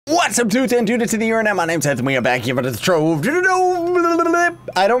What's up, dudes and dudes to the internet? My name's Scythe and we are back here at the Trove.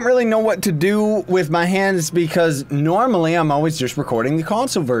 I don't really know what to do with my hands because normally I'm always just recording the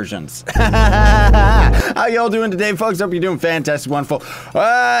console versions. How y'all doing today, folks? Hope you're doing fantastic, wonderful.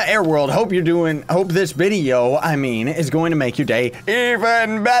 Airworld, hope this video, is going to make your day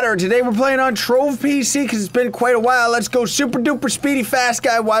even better. Today we're playing on Trove PC because it's been quite a while. Let's go super duper speedy fast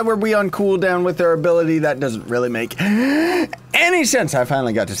guy. Why were we on cooldown with our ability? That doesn't really make any sense. I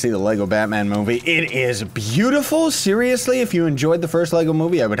finally got to see the Lego Batman movie. It is beautiful. Seriously, if you enjoyed the first Lego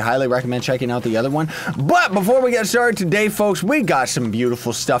movie, I would highly recommend checking out the other one. But before we get started today, folks, we got some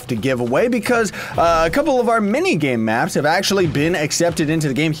beautiful stuff to give away because a couple of our mini-game maps have actually been accepted into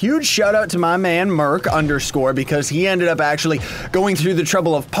the game. Huge shout out to my man, Merc _ because he ended up actually going through the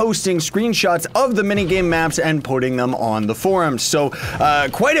trouble of posting screenshots of the mini-game maps and putting them on the forums. So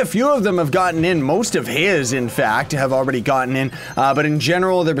quite a few of them have gotten in. Most of his, in fact, have already gotten in. But in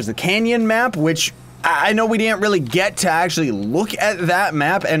general, there was the Canyon map, which I know we didn't really get to actually look at that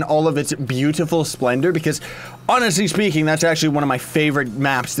map and all of its beautiful splendor because, honestly speaking, that's actually one of my favorite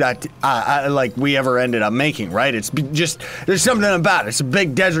maps that we ever ended up making, right? It's just, there's something about it. It's a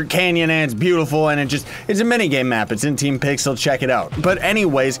big desert canyon and it's beautiful and it's a minigame map. It's in Team Pixel, check it out. But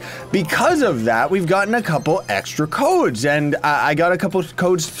anyways, because of that, we've gotten a couple extra codes and I got a couple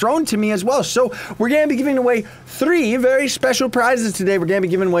codes thrown to me as well. So we're gonna be giving away 3 very special prizes today. We're gonna be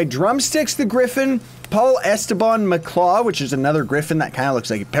giving away Drumsticks the Griffin, Paul Esteban McClaw, which is another griffin that kind of looks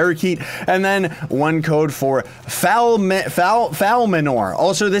like a parakeet, and then 1 code for Falmenor.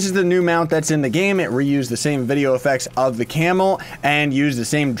 Also, this is the new mount that's in the game. It reused the same video effects of the camel and used the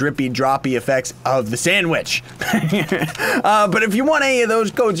same drippy droppy effects of the sandwich. But if you want any of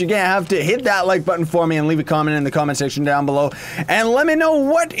those codes, you're gonna have to hit that like button for me and leave a comment in the comment section down below and let me know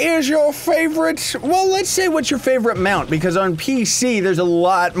what is your favorite, well, let's say what's your favorite mount, because on PC there's a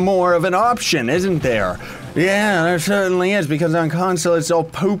lot more of an option, isn't there? Yeah, there certainly is, because on console it's all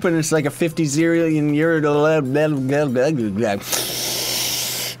poop and it's like a 50 zillion year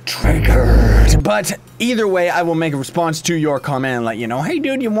triggered. But either way, I will make a response to your comment and let you know, hey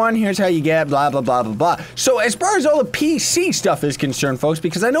dude, you won, here's how you get blah blah blah blah blah. So as far as all the PC stuff is concerned, folks,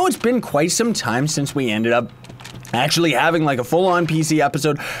 because I know it's been quite some time since we ended up actually having like a full-on PC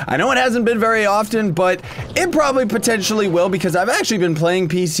episode. I know it hasn't been very often, but it probably potentially will because I've actually been playing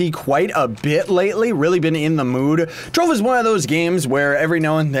PC quite a bit lately, really been in the mood. Trove is one of those games where every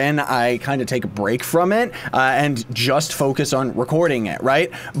now and then I kind of take a break from it and just focus on recording it, right?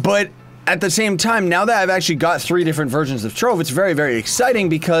 But at the same time, now that I've actually got 3 different versions of Trove, it's very, very exciting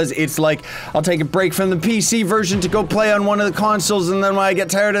because it's like, I'll take a break from the PC version to go play on one of the consoles, and then when I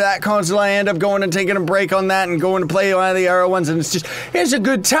get tired of that console, I end up going and taking a break on that and going to play one of the other ones, and it's a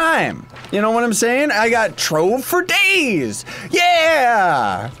good time. You know what I'm saying? I got Trove for days!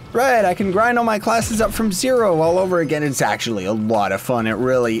 Yeah! Right, I can grind all my classes up from 0 all over again. It's actually a lot of fun, it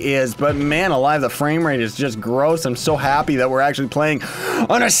really is. But man alive, the frame rate is just gross. I'm so happy that we're actually playing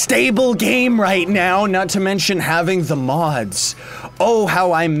on a stable game right now, not to mention having the mods. Oh,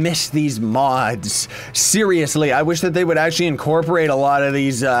 how I miss these mods. Seriously, I wish that they would actually incorporate a lot of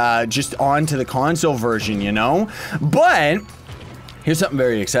these just onto the console version, you know? But here's something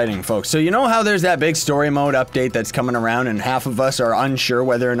very exciting, folks. So you know how there's that big story mode update that's coming around and half of us are unsure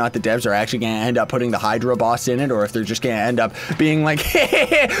whether or not the devs are actually going to end up putting the Hydra boss in it, or if they're just going to end up being like,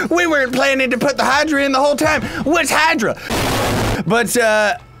 hey, we weren't planning to put the Hydra in the whole time. What's Hydra? But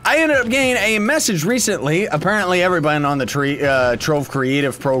I ended up getting a message recently. Apparently everyone on the Trove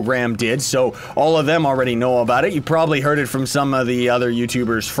Creative program did, so all of them already know about it. You probably heard it from some of the other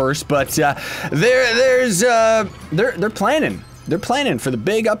YouTubers first, but they're planning. They're planning for the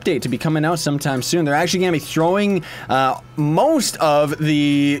big update to be coming out sometime soon. They're actually going to be throwing most of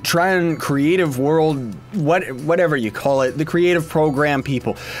the Tryon Creative World, whatever you call it, the creative program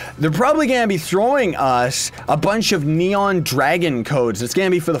people. They're probably going to be throwing us a bunch of Neon Dragon codes. It's going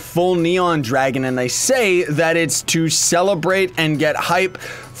to be for the full Neon Dragon, and they say that it's to celebrate and get hype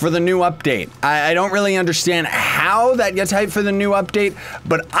for the new update. I don't really understand how that gets hyped for the new update,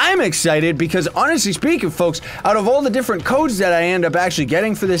 but I'm excited because honestly speaking, folks, out of all the different codes that I end up actually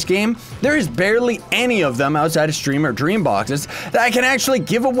getting for this game, there is barely any of them outside of Stream or Dream boxes that I can actually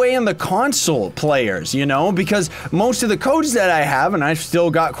give away in the console players, you know, because most of the codes that I have, and I've still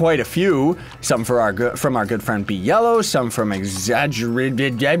got quite a few, some from our good friend B Yellow, some from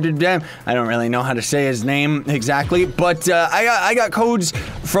Exaggerated, I don't really know how to say his name exactly, but I got codes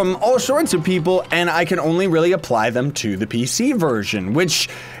from all sorts of people, and I can only really apply them to the PC version, which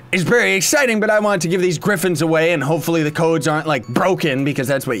is very exciting, but I want to give these griffins away, and hopefully the codes aren't like broken, because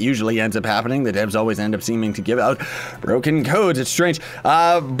that's what usually ends up happening. The devs always end up seeming to give out broken codes. It's strange.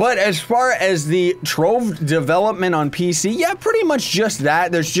 But as far as the Trove development on PC, yeah, pretty much just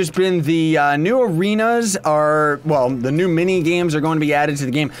that. There's just been the new arenas the new mini games are going to be added to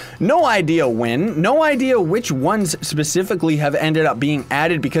the game. No idea when, no idea which ones specifically have ended up being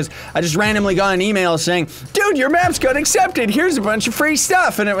added, because I just randomly got an email saying, dude, your maps got accepted. Here's a bunch of free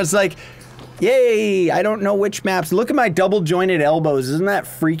stuff. And it was like, yay, I don't know which maps. Look at my double jointed elbows. Isn't that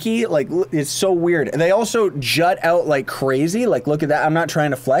freaky? Like, it's so weird. They also jut out like crazy. Like, look at that. I'm not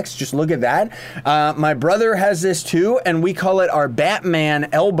trying to flex. Just look at that. My brother has this too, and we call it our Batman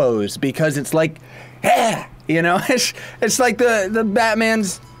elbows, because it's like, you know, it's like the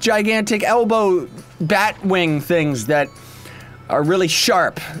Batman's gigantic elbow bat wing things that are really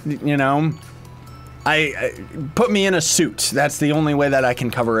sharp, you know. I put me in a suit. That's the only way that I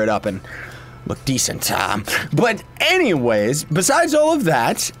can cover it up and look decent. But anyways, besides all of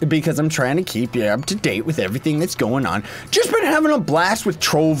that, because I'm trying to keep you up to date with everything that's going on, just been having a blast with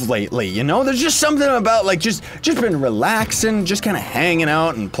Trove lately, you know? There's just something about, like, just been relaxing, just kind of hanging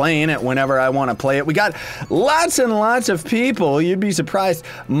out and playing it whenever I want to play it. We got lots and lots of people, you'd be surprised,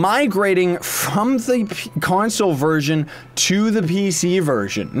 migrating from the console version to the PC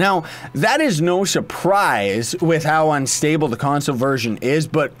version. Now, that is no surprise with how unstable the console version is,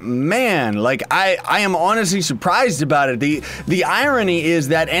 but man, like, I am honestly surprised about it. The irony is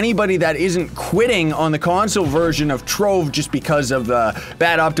that anybody that isn't quitting on the console version of Trove just because of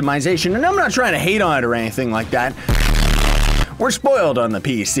bad optimization, and I'm not trying to hate on it or anything like that, we're spoiled on the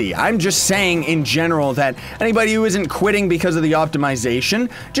PC. I'm just saying in general that anybody who isn't quitting because of the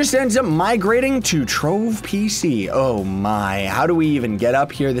optimization just ends up migrating to Trove PC. Oh my, how do we even get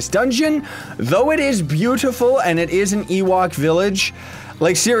up here? This dungeon, though it is beautiful and it is an Ewok village,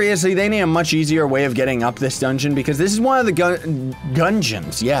 like, seriously, they need a much easier way of getting up this dungeon, because this is one of the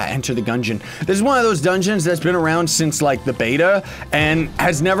gungeons. Yeah, enter the gungeon. This is one of those dungeons that's been around since, like, the beta and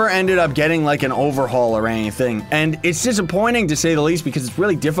has never ended up getting, like, an overhaul or anything. And it's disappointing, to say the least, because it's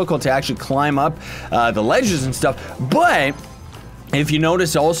really difficult to actually climb up the ledges and stuff. But if you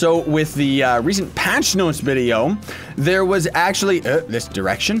notice also with the recent patch notes video, there was actually, this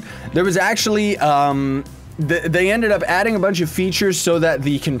direction, there was actually, they ended up adding a bunch of features so that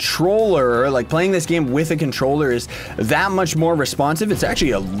the controller, like playing this game with a controller, is that much more responsive. It's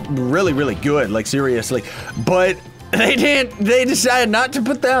actually really, really good, like, seriously. But they decided not to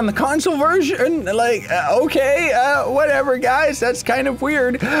put that on the console version. Like, okay, whatever, guys, that's kind of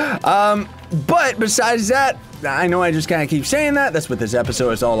weird. But besides that, I know I just kind of keep saying that. That's what this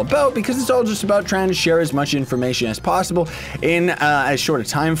episode is all about, because it's all just about trying to share as much information as possible in as short a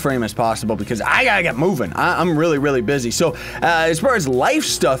time frame as possible, because I gotta get moving. I'm really, really busy. So as far as life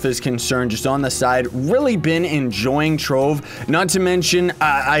stuff is concerned, just on the side, really been enjoying Trove. Not to mention,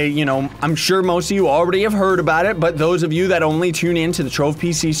 you know, I'm sure most of you already have heard about it, but those of you that only tune in to the Trove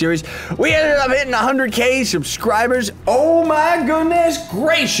PC series, we ended up hitting 100K subscribers. Oh my goodness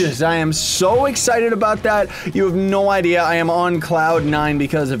gracious, I am so excited about that. You have no idea. I am on cloud 9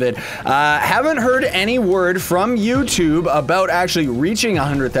 because of it. Haven't heard any word from YouTube about actually reaching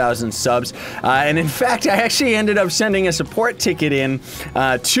 100,000 subs. And in fact, I actually ended up sending a support ticket in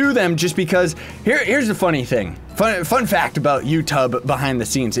to them, just because here's the funny thing. Fun fact about YouTube behind the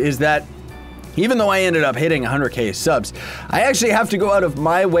scenes is that even though I ended up hitting 100K subs, I actually have to go out of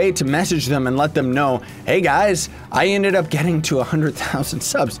my way to message them and let them know, hey guys, I ended up getting to 100,000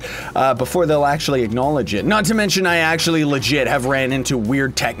 subs before they'll actually acknowledge it. Not to mention, I actually legit have ran into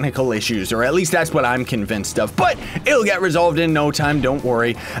weird technical issues, or at least that's what I'm convinced of, but it'll get resolved in no time, don't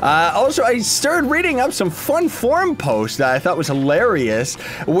worry. Also, I started reading up some fun forum posts that I thought was hilarious,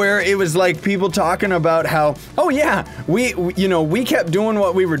 where it was like people talking about how, oh yeah, we kept doing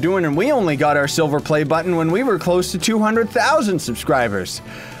what we were doing and we only got our silver play button when we were close to 200,000 subscribers.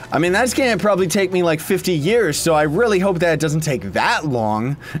 I mean, that's gonna probably take me like 50 years, so I really hope that it doesn't take that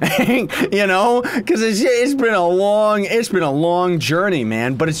long, you know, because it's been a long journey,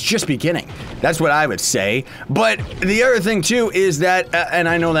 man, but it's just beginning. That's what I would say. But the other thing too is that, and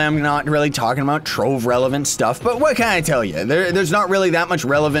I know that I'm not really talking about Trove relevant stuff, but what can I tell you? There's not really that much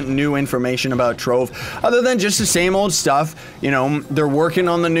relevant new information about Trove, other than just the same old stuff. You know, they're working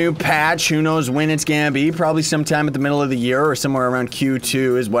on the new patch. Who knows when it's gonna be? Probably sometime at the middle of the year or somewhere around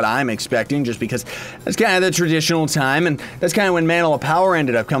Q2 is what what I'm expecting, just because that's kind of the traditional time, and that's kind of when Mantle of Power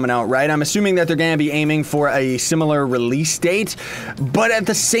ended up coming out, right? I'm assuming that they're going to be aiming for a similar release date, but at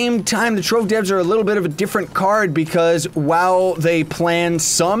the same time, the Trove devs are a little bit of a different card, because while they plan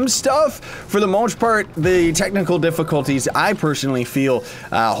some stuff, for the most part, the technical difficulties, I personally feel,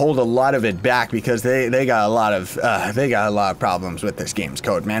 hold a lot of it back, because they got a lot of problems with this game's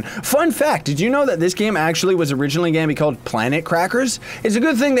code, man. Fun fact, did you know that this game actually was originally going to be called Planet Crackers? It's a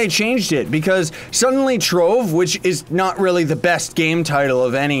good thing they changed it, because suddenly Trove, which is not really the best game title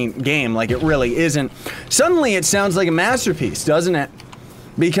of any game, like it really isn't, suddenly it sounds like a masterpiece, doesn't it?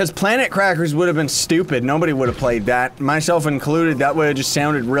 Because Planet Crackers would have been stupid. Nobody would have played that, myself included. That would have just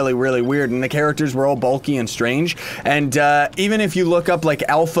sounded really, really weird, and the characters were all bulky and strange. And even if you look up like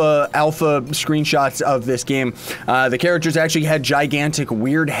alpha screenshots of this game, the characters actually had gigantic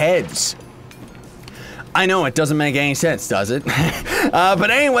weird heads. I know, it doesn't make any sense, does it?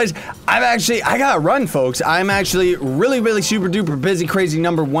 But anyways, I gotta run, folks. I'm actually really super duper busy, crazy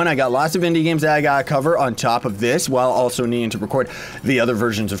 #1. I got lots of indie games that I gotta cover on top of this, while also needing to record the other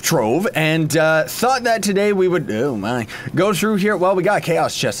versions of Trove, and thought that today we would, oh my, go through here. Well, we got a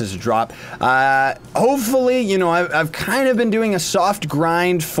Chaos Chest as a drop. Hopefully, you know, I've kind of been doing a soft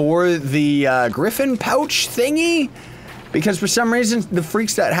grind for the Griffin pouch thingy, because for some reason, the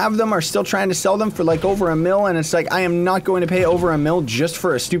freaks that have them are still trying to sell them for like over $1 mil, and it's like, I am not going to pay over $1 mil just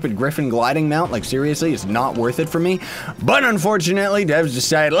for a stupid Griffin gliding mount. Like, seriously, it's not worth it for me. But unfortunately, devs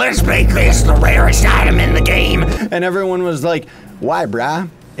decided, let's make this the rarest item in the game. And everyone was like, why, brah?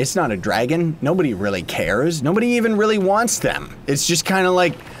 It's not a dragon. Nobody really cares. Nobody even really wants them. It's just kind of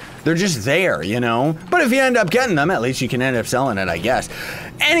like, they're just there, you know? But if you end up getting them, at least you can end up selling it, I guess.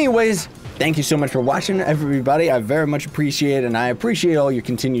 Anyways, thank you so much for watching, everybody. I very much appreciate it, and I appreciate all your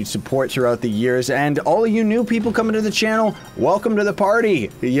continued support throughout the years. And all of you new people coming to the channel, welcome to the party.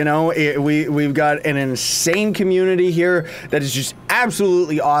 You know, we've got an insane community here that is just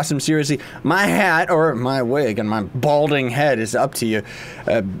absolutely awesome. Seriously, my hat, or my wig, and my balding head is up to you.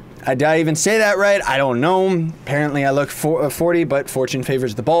 Did I even say that right? I don't know. Apparently I look 40, but fortune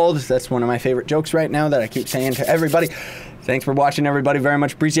favors the bald. That's one of my favorite jokes right now that I keep saying to everybody. Thanks for watching, everybody. Very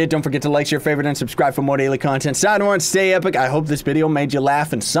much appreciate it. Don't forget to like, share, favorite, and subscribe for more daily content. Sign on, stay epic. I hope this video made you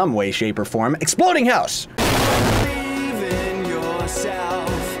laugh in some way, shape, or form. Exploding House!